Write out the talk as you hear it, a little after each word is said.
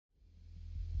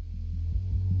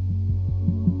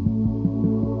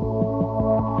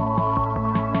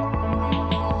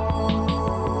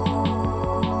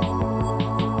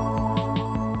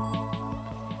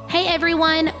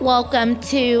everyone. Welcome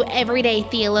to Everyday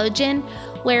Theologian,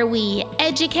 where we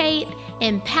educate,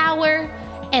 empower,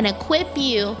 and equip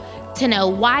you to know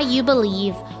why you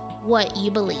believe what you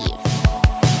believe.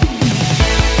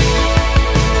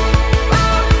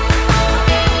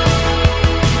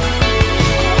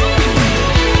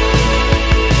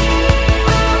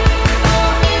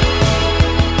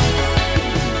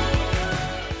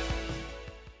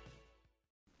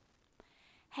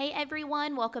 Hey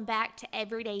everyone, welcome back to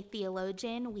Everyday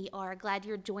Theologian. We are glad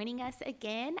you're joining us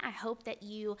again. I hope that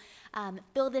you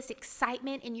feel this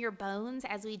excitement in your bones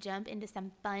as we jump into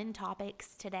some fun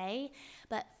topics today.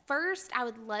 But first, I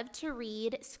would love to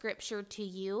read scripture to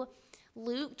you.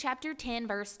 Luke chapter 10,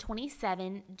 verse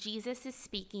 27, Jesus is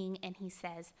speaking and he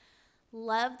says,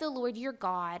 "Love the Lord your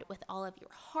God with all of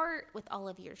your heart, with all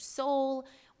of your soul,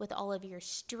 with all of your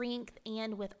strength,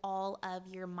 and with all of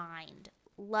your mind.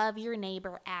 Love your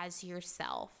neighbor as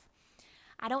yourself."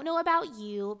 I don't know about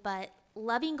you, but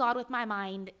loving God with my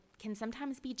mind can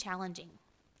sometimes be challenging.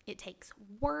 It takes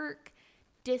work,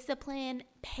 discipline,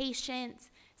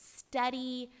 patience,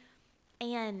 study,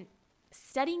 and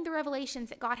studying the revelations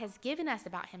that God has given us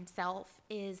about himself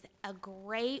is a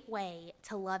great way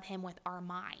to love him with our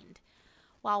mind.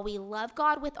 While we love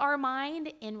God with our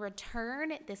mind, in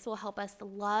return, this will help us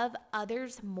love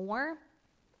others more.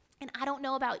 And I don't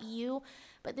know about you,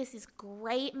 but this is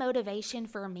great motivation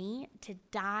for me to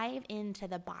dive into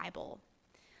the Bible.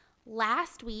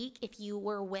 Last week, if you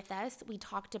were with us, we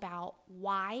talked about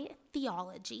why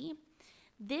theology.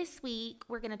 This week,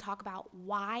 we're going to talk about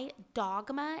why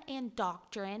dogma and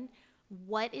doctrine.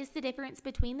 What is the difference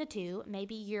between the two?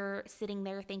 Maybe you're sitting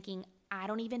there thinking, I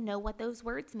don't even know what those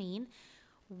words mean.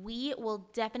 We will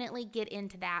definitely get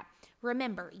into that.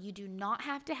 Remember, you do not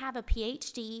have to have a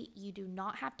PhD. You do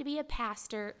not have to be a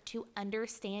pastor to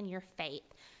understand your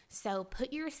faith. So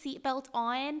put your seatbelt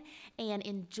on and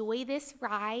enjoy this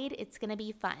ride. It's going to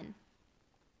be fun.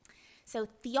 So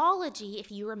theology,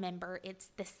 if you remember, it's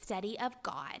the study of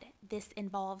God. This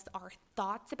involves our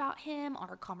thoughts about him,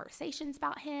 our conversations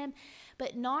about him,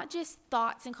 but not just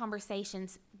thoughts and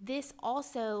conversations. This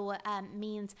also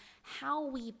means how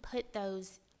we put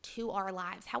those to our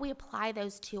lives, how we apply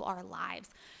those to our lives.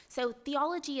 So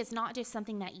theology is not just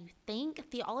something that you think.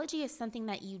 Theology is something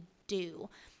that you do.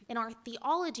 And our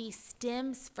theology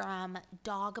stems from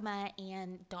dogma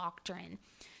and doctrine.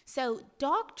 So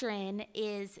doctrine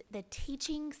is the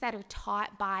teachings that are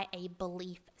taught by a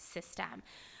belief system.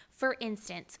 For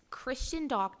instance, Christian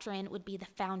doctrine would be the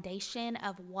foundation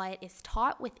of what is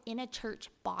taught within a church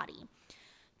body.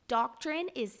 Doctrine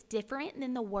is different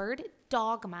than the word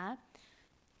dogma.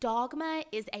 Dogma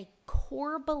is a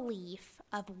core belief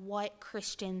of what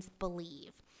Christians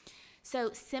believe.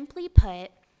 So simply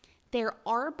put, there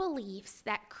are beliefs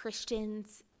that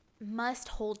Christians must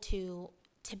hold to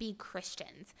be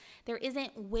Christians. There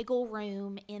isn't wiggle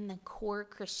room in the core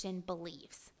Christian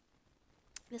beliefs.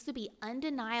 This would be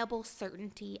undeniable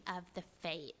certainty of the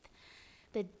faith.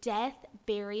 The death,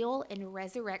 burial, and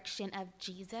resurrection of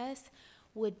Jesus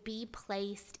would be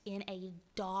placed in a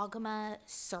dogma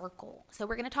circle. So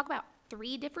we're going to talk about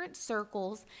 3 different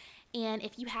circles. And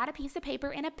if you had a piece of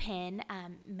paper and a pen,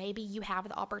 maybe you have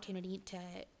the opportunity to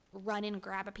run and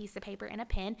grab a piece of paper and a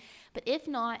pen. But if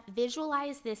not,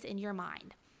 visualize this in your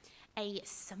mind. A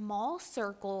small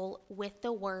circle with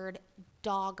the word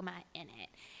dogma in it.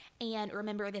 And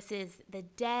remember, this is the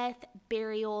death,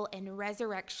 burial, and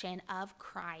resurrection of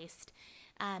Christ.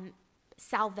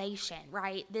 Salvation,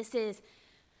 right? This is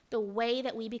the way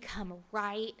that we become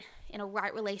right in a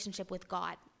right relationship with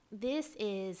God. This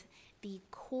is the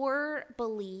core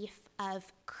belief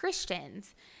of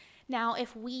Christians. Now,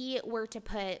 if we were to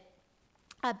put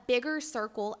a bigger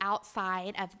circle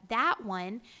outside of that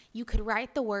one, you could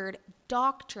write the word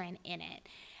doctrine in it.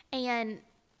 And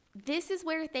this is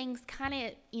where things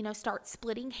kind of, start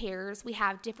splitting hairs. We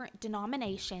have different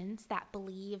denominations that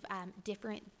believe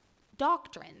different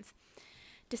doctrines.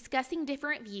 Discussing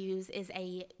different views is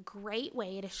a great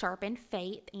way to sharpen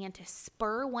faith and to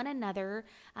spur one another,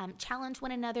 challenge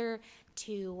one another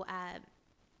to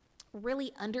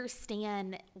really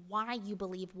understand why you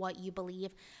believe what you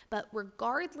believe. But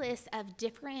regardless of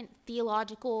different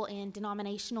theological and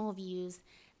denominational views,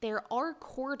 there are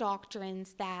core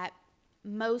doctrines that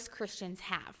most Christians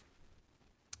have.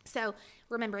 So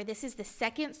remember, this is the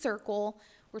second circle.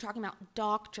 We're talking about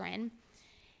doctrine.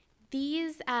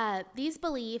 These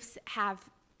beliefs have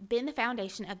been the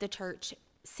foundation of the church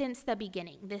since the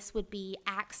beginning. This would be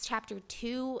Acts chapter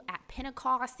 2 at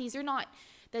Pentecost. These are not,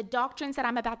 the doctrines that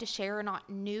I'm about to share are not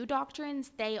new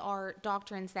doctrines. They are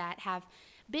doctrines that have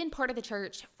been part of the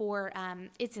church for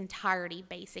its entirety,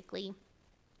 basically.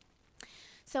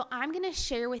 So I'm going to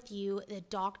share with you the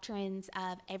doctrines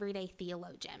of Everyday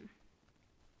Theologian.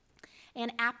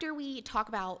 And after we talk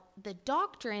about the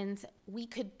doctrines, we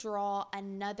could draw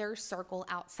another circle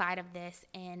outside of this,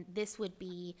 and this would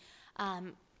be,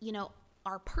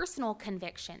 our personal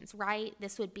convictions, right?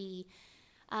 This would be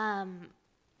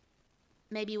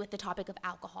maybe with the topic of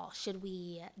alcohol. Should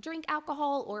we drink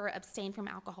alcohol or abstain from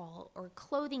alcohol? Or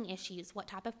clothing issues. What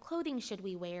type of clothing should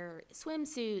we wear?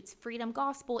 Swimsuits, freedom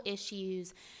gospel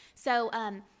issues. So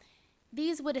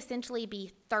these would essentially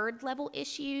be third level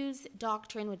issues.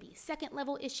 Doctrine would be second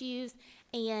level issues.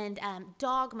 And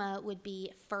dogma would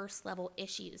be first level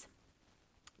issues.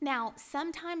 Now,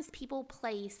 sometimes people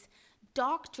place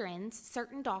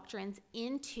certain doctrines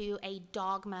into a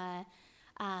dogma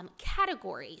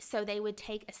category. So they would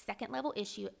take a second level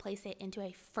issue, place it into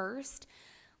a first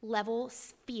level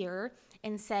sphere,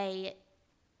 and say,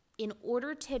 in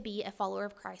order to be a follower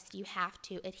of Christ, you have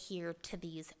to adhere to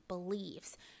these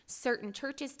beliefs. Certain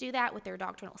churches do that with their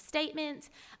doctrinal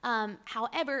statements.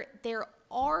 However, there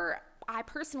are, I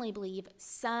personally believe,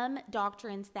 some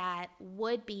doctrines that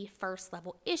would be first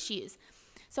level issues.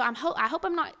 So I hope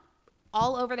I'm not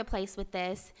all over the place with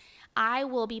this. I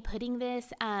will be putting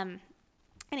this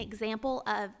an example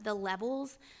of the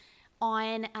levels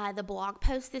on the blog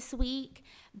post this week.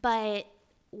 But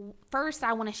first,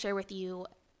 I want to share with you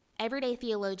Everyday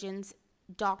Theologian's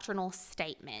doctrinal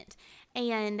statement.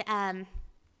 And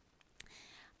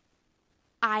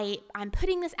I'm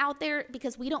putting this out there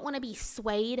because we don't want to be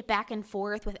swayed back and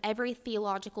forth with every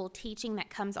theological teaching that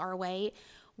comes our way.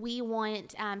 We want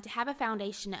to have a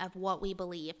foundation of what we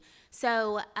believe.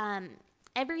 So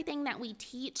everything that we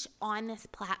teach on this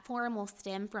platform will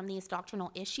stem from these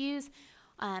doctrinal issues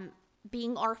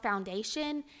being our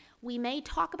foundation. We may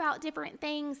talk about different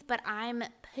things, but I'm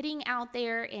putting out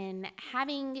there and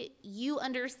having you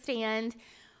understand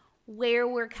where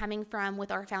we're coming from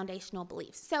with our foundational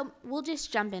beliefs. So we'll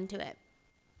just jump into it.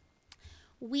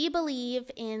 We believe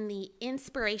in the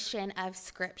inspiration of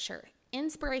Scripture.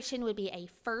 Inspiration would be a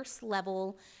first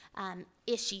level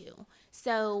issue.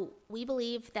 So we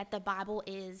believe that the Bible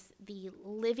is the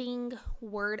living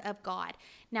Word of God.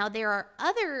 Now, there are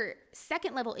other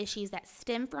second level issues that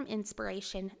stem from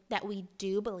inspiration that we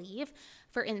do believe.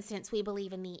 For instance, we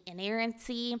believe in the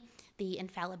inerrancy, the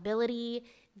infallibility,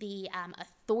 the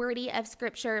authority of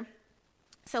Scripture.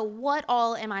 So what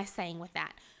all am I saying with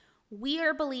that? We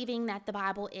are believing that the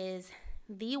Bible is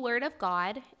the Word of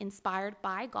God, inspired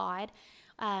by God,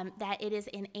 that it is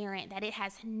inerrant, that it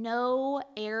has no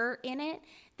error in it,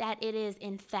 that it is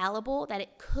infallible, that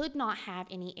it could not have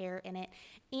any error in it,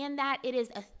 and that it is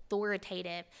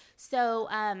authoritative. So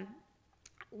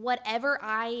whatever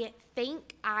I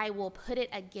think, I will put it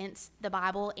against the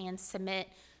Bible and submit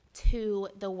to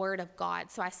the Word of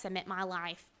God. So I submit my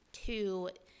life to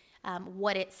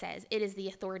what it says. It is the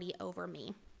authority over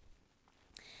me.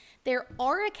 There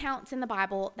are accounts in the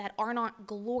Bible that are not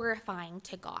glorifying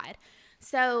to God.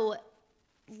 So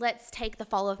let's take the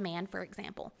fall of man, for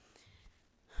example.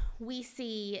 We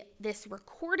see this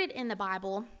recorded in the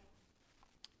Bible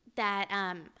that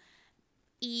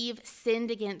Eve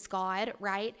sinned against God,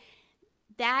 right?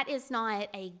 That is not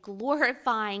a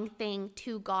glorifying thing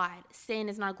to God. Sin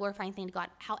is not a glorifying thing to God.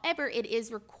 However, it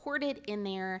is recorded in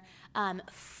there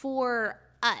for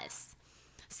us.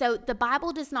 So the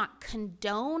Bible does not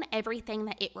condone everything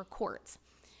that it records.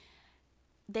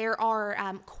 There are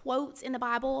quotes in the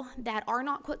Bible that are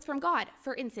not quotes from God.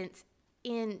 For instance,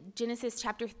 in Genesis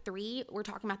chapter 3, we're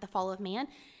talking about the fall of man.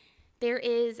 There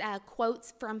is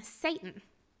quotes from Satan.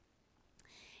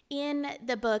 In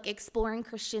the book Exploring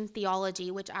Christian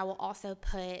Theology, which I will also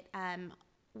put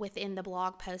within the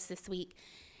blog post this week,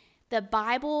 the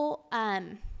Bible,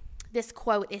 this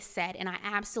quote is said, and I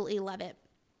absolutely love it,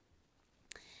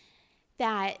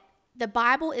 that the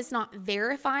Bible is not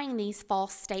verifying these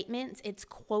false statements, it's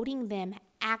quoting them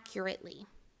accurately.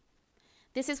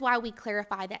 This is why we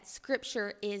clarify that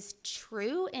Scripture is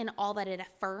true in all that it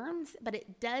affirms, but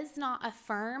it does not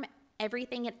affirm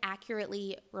everything it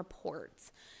accurately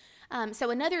reports.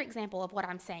 So another example of what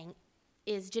I'm saying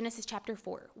is Genesis chapter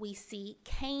 4. We see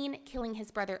Cain killing his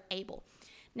brother Abel.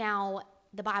 Now,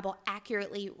 the Bible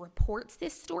accurately reports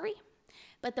this story,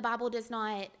 but the Bible does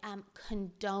not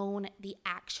condone the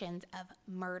actions of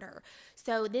murder.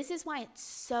 So this is why it's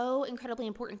so incredibly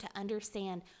important to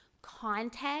understand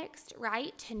context,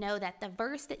 right? To know that the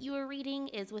verse that you are reading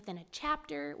is within a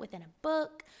chapter, within a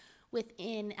book,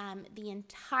 within the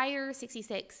entire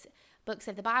 66 books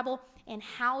of the Bible, and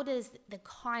how does the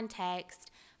context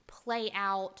play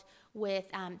out with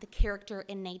the character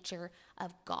and nature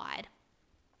of God.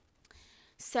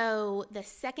 So the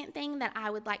second thing that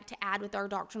I would like to add with our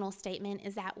doctrinal statement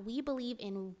is that we believe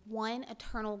in one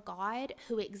eternal God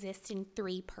who exists in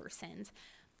three persons: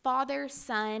 Father,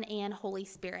 Son, and Holy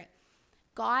Spirit.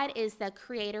 God is the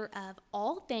creator of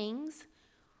all things.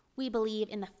 We believe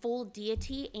in the full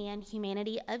deity and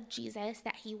humanity of Jesus,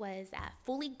 that he was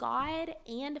fully God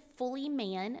and fully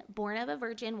man, born of a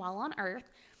virgin while on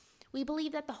earth. We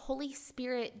believe that the Holy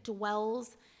Spirit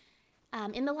dwells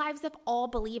in the lives of all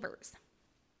believers.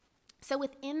 So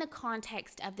within the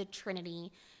context of the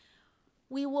Trinity,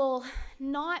 we will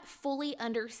not fully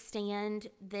understand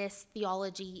this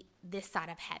theology this side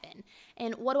of heaven.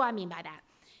 And what do I mean by that?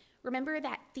 Remember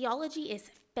that theology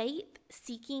is faith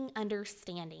seeking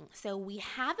understanding. So we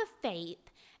have a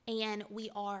faith and we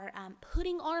are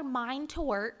putting our mind to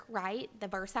work, right? The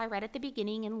verse I read at the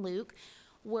beginning in Luke,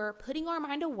 we're putting our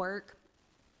mind to work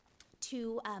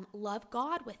to love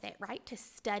God with it, right? To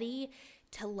study,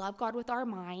 to love God with our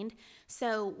mind.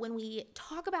 So when we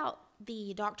talk about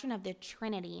the doctrine of the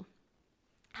Trinity,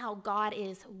 how God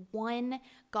is one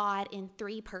God in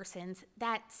three persons,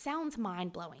 that sounds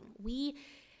mind-blowing. We,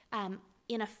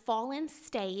 in a fallen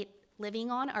state,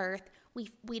 living on earth,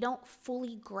 we don't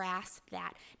fully grasp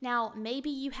that. Now,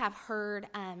 maybe you have heard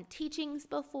teachings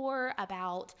before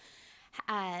about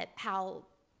how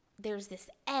there's this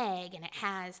egg and it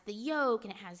has the yolk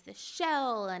and it has the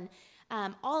shell and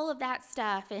all of that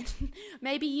stuff. And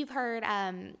maybe you've heard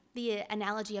the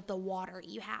analogy of the water.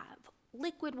 You have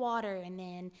liquid water and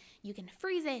then you can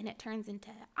freeze it and it turns into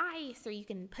ice, or you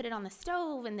can put it on the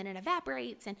stove and then it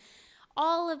evaporates. And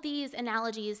all of these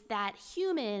analogies that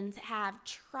humans have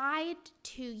tried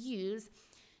to use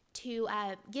to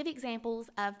give examples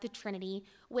of the Trinity,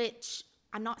 which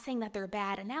I'm not saying that they're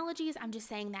bad analogies. I'm just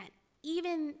saying that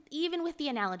even with the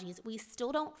analogies, we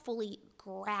still don't fully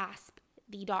grasp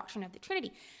the doctrine of the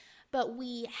Trinity. But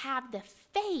we have the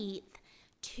faith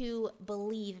to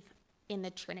believe in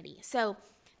the Trinity. So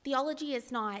theology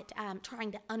is not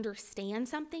trying to understand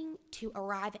something to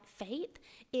arrive at faith.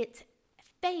 It's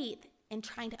faith and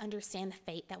trying to understand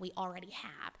the faith that we already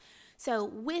have. So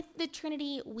with the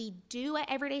Trinity, we do at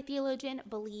Everyday Theologian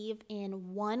believe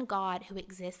in one God who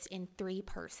exists in three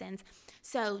persons.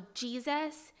 So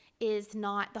Jesus is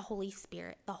not the Holy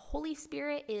Spirit. The Holy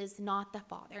Spirit is not the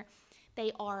Father.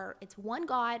 It's one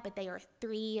God, but they are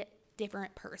three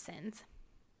different persons.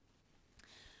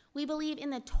 We believe in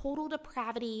the total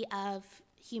depravity of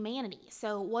humanity.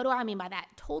 So what do I mean by that?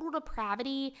 Total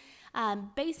depravity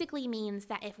basically means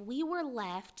that if we were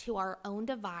left to our own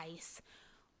device,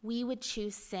 we would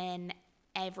choose sin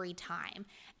every time.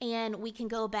 And we can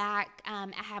go back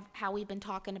how we've been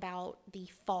talking about the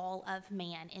fall of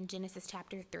man in Genesis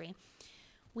chapter 3.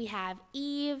 We have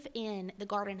Eve in the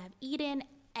Garden of Eden.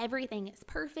 Everything is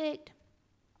perfect.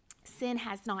 Sin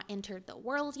has not entered the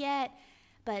world yet,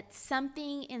 but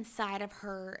something inside of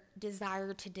her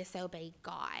desired to disobey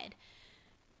God.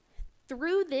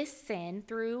 Through this sin,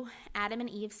 through Adam and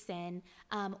Eve's sin,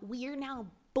 we are now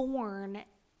born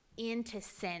into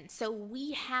sin. So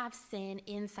we have sin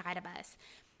inside of us.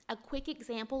 A quick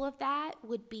example of that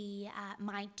would be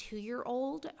my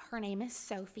 2-year-old. Her name is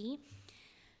Sophie.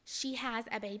 She has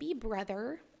a baby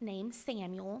brother named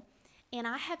Samuel, and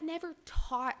I have never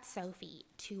taught Sophie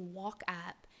to walk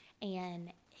up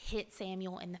and hit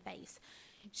Samuel in the face.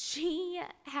 She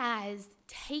has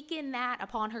taken that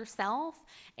upon herself,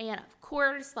 and of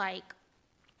course,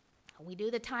 we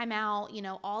do the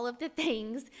timeout, all of the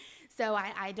things. So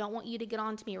I don't want you to get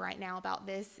on to me right now about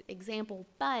this example,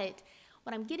 but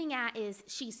what I'm getting at is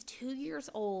she's 2 years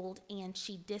old and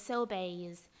she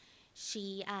disobeys.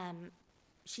 She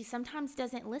sometimes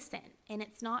doesn't listen, and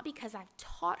it's not because I've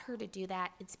taught her to do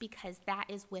that. It's because that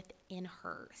is within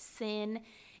her. Sin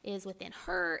is within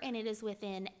her, and it is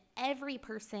within every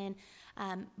person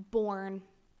born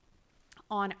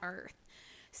on earth.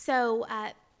 So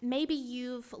maybe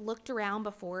you've looked around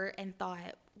before and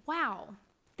thought, wow,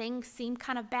 things seem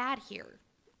kind of bad here.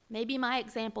 Maybe my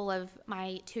example of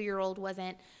my 2-year-old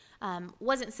wasn't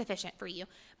sufficient for you,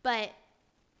 but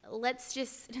let's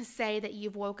just say that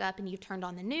you've woke up and you've turned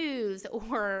on the news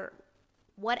or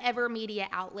whatever media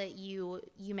outlet you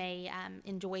may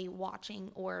enjoy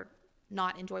watching or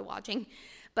not enjoy watching,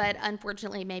 but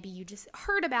unfortunately maybe you just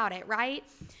heard about it, right?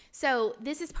 So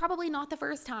this is probably not the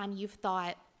first time you've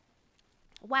thought,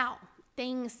 wow,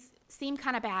 things seem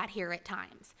kind of bad here at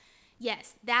times.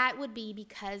 Yes, that would be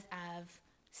because of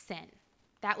sin.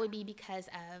 That would be because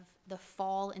of the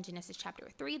fall in Genesis chapter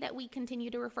 3 that we continue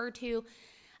to refer to.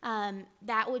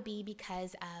 That would be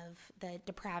because of the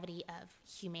depravity of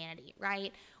humanity,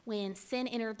 right? When sin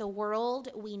entered the world,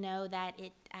 we know that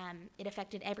it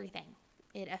affected everything.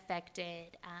 It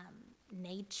affected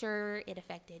nature. It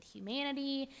affected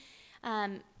humanity.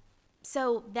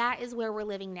 So that is where we're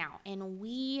living now, and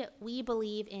we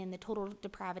believe in the total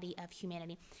depravity of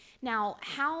humanity. Now,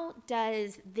 how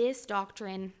does this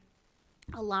doctrine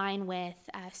align with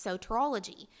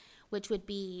soteriology, which would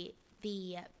be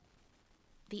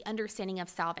the understanding of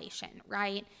salvation,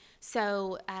 right?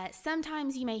 So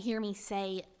sometimes you may hear me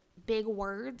say big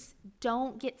words.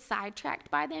 Don't get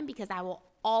sidetracked by them, because I will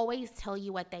always tell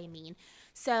you what they mean.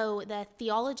 So the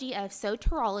theology of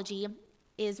soteriology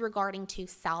is regarding to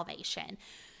salvation.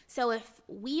 So if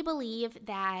we believe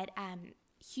that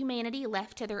humanity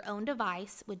left to their own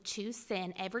device would choose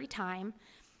sin every time,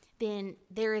 then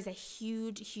there is a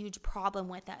huge problem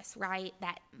with us, right?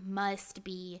 That must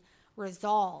be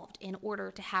resolved in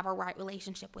order to have a right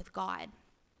relationship with God.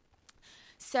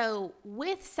 So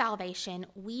with salvation,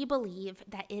 we believe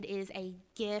that it is a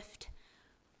gift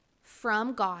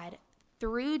from God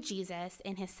through Jesus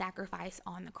and his sacrifice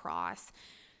on the cross.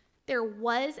 There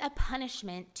was a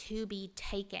punishment to be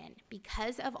taken.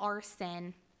 Because of our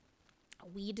sin,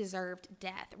 we deserved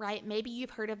death, right? Maybe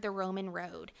you've heard of the Roman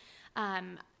road.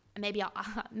 Maybe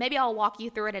I'll walk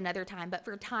you through it another time, but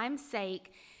for time's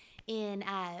sake, in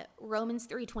Romans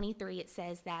 3:23, it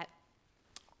says that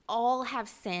all have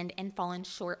sinned and fallen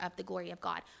short of the glory of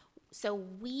God. So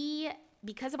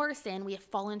because of our sin, we have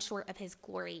fallen short of his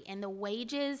glory, and the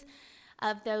wages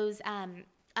of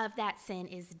that sin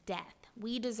is death.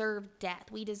 We deserve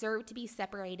death. We deserve to be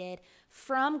separated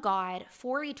from God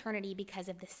for eternity because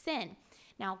of the sin.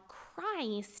 Now,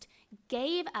 Christ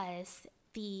gave us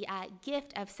the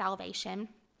gift of salvation,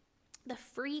 the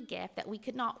free gift that we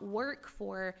could not work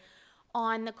for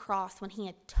on the cross when he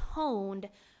atoned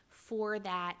for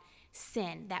that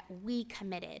sin that we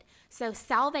committed. So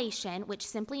salvation, which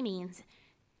simply means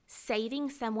saving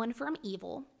someone from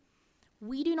evil,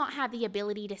 we do not have the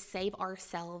ability to save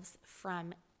ourselves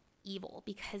from evil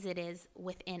because it is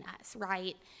within us,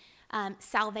 right?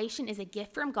 Salvation is a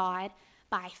gift from God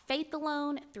by faith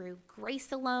alone, through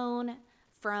grace alone,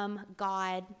 from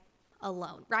God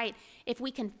alone, right? If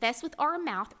we confess with our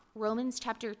mouth, Romans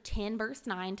chapter 10, verse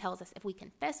 9 tells us, if we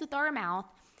confess with our mouth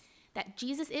that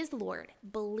Jesus is Lord,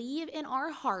 believe in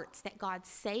our hearts that God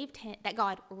saved him, that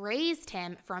God raised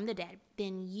him from the dead,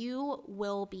 then you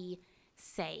will be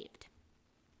saved.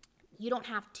 You don't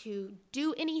have to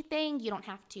do anything. You don't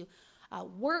have to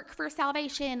work for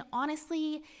salvation.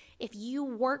 Honestly, if you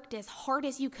worked as hard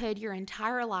as you could your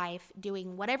entire life,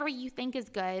 doing whatever you think is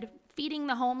good, feeding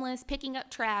the homeless, picking up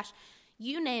trash,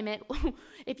 you name it,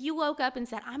 if you woke up and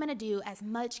said, I'm going to do as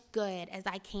much good as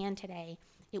I can today,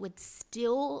 it would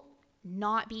still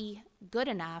not be good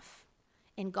enough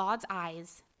in God's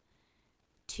eyes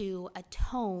to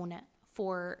atone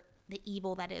for the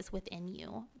evil that is within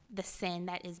you, the sin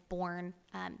that is born,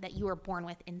 that you are born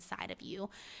with inside of you.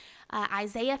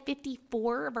 Isaiah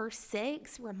 54 verse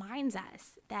 6 reminds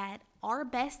us that our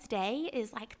best day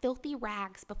is like filthy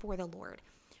rags before the Lord.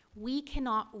 We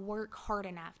cannot work hard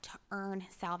enough to earn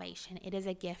salvation. It is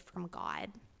a gift from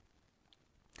God.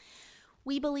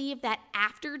 We believe that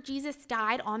after Jesus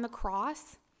died on the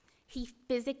cross, he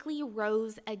physically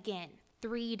rose again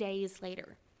 3 days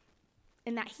later,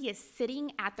 and that he is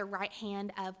sitting at the right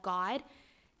hand of God,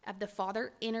 of the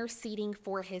Father, interceding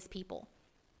for his people.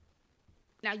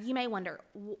 Now, you may wonder,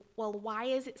 well, why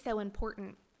is it so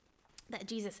important that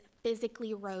Jesus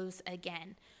physically rose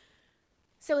again?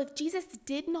 So if Jesus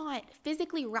did not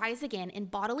physically rise again in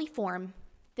bodily form,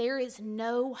 there is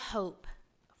no hope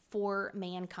for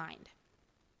mankind.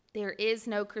 There is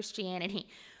no Christianity.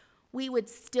 We would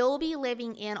still be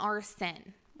living in our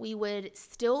sin. We would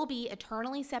still be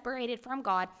eternally separated from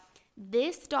God.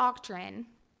 This doctrine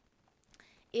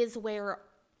is where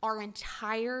our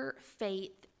entire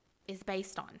faith is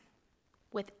based on.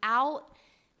 Without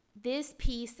this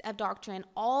piece of doctrine,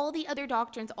 all the other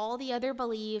doctrines, all the other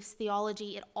beliefs,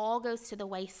 theology, it all goes to the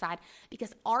wayside,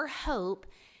 because our hope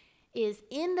is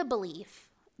in the belief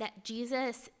that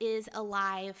Jesus is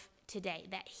alive today,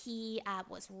 that he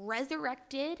was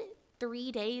resurrected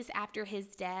 3 days after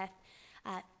his death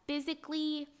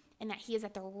physically, and that he is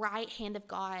at the right hand of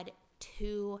God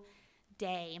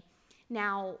today.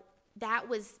 Now, that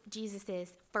was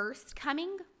Jesus's first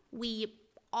coming. We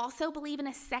also believe in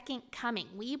a second coming.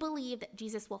 We believe that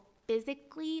Jesus will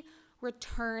physically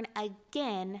return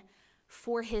again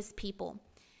for his people.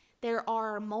 There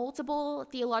are multiple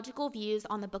theological views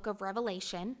on the book of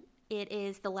Revelation. It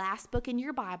is the last book in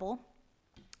your Bible.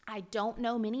 I don't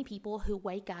know many people who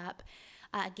wake up,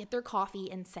 get their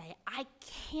coffee and say, I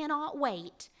cannot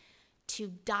wait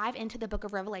to dive into the book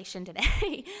of Revelation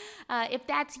today. If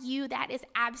that's you, that is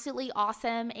absolutely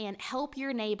awesome, and help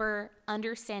your neighbor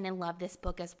understand and love this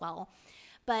book as well.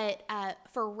 But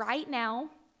for right now,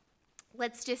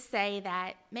 let's just say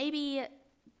that maybe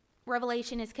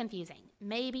Revelation is confusing.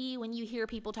 Maybe when you hear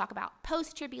people talk about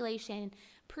post-tribulation,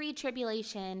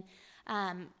 pre-tribulation,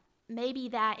 maybe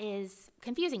that is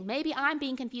confusing. Maybe I'm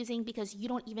being confusing because you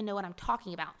don't even know what I'm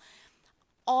talking about.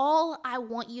 All I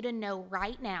want you to know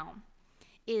right now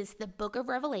is the book of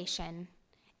Revelation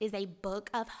is a book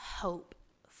of hope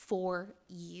for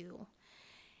you.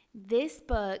 This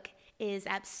book is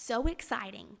so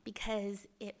exciting because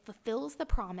it fulfills the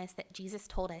promise that Jesus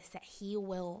told us that he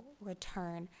will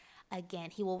return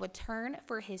again. He will return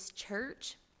for his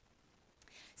church.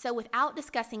 So without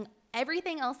discussing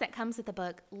everything else that comes with the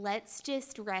book, let's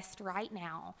just rest right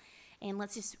now and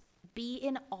let's just be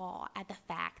in awe at the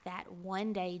fact that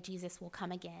one day Jesus will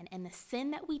come again. And the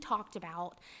sin that we talked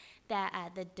about,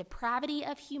 that the depravity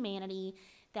of humanity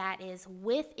that is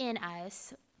within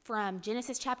us from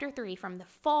Genesis chapter 3, from the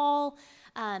fall,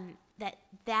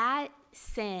 that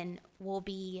sin will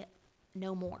be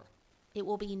no more. It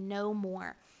will be no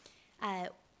more.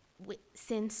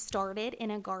 Sin started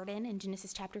in a garden in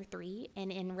Genesis chapter 3,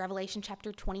 and in Revelation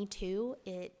chapter 22,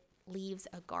 it leaves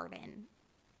a garden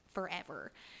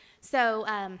forever. So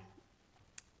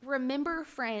remember,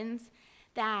 friends,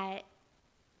 that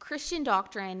Christian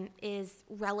doctrine is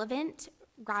relevant,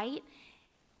 right?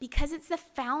 Because it's the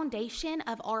foundation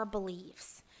of our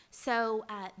beliefs. So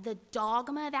the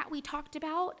dogma that we talked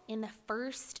about in the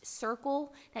first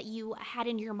circle that you had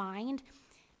in your mind,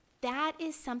 that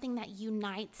is something that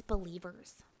unites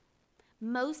believers.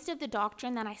 Most of the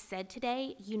doctrine that I said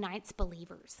today unites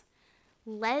believers.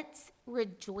 Let's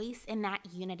rejoice in that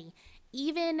unity.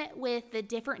 Even with the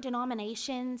different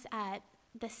denominations,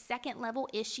 the second level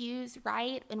issues,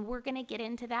 right? And we're going to get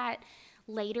into that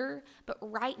later. But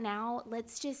right now,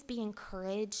 let's just be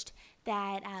encouraged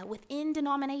that within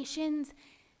denominations,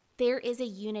 there is a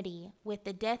unity with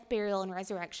the death, burial, and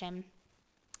resurrection.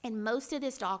 And most of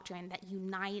this doctrine that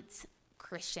unites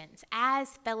Christians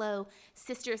as fellow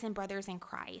sisters and brothers in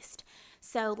Christ.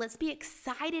 So let's be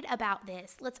excited about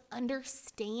this. Let's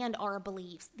understand our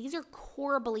beliefs. These are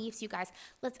core beliefs, you guys.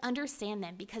 Let's understand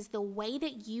them because the way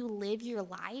that you live your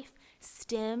life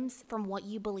stems from what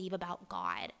you believe about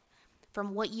God,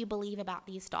 from what you believe about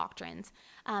these doctrines,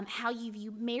 how you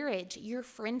view marriage, your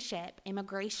friendship,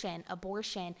 immigration,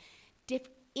 abortion,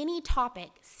 any topic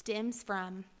stems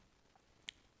from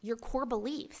your core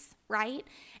beliefs, right?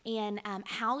 And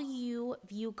how you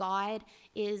view God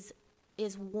is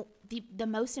the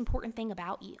most important thing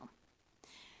about you.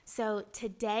 So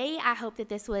today, I hope that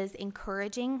this was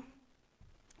encouraging,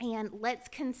 and let's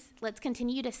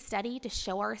continue to study to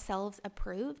show ourselves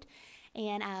approved,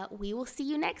 and we will see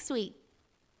you next week.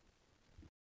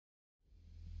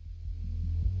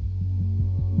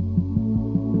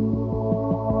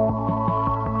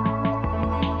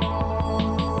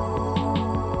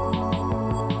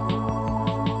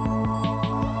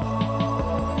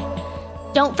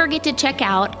 Don't forget to check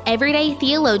out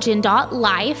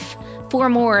everydaytheologian.life for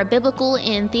more biblical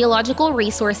and theological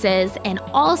resources and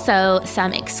also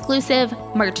some exclusive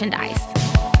merchandise.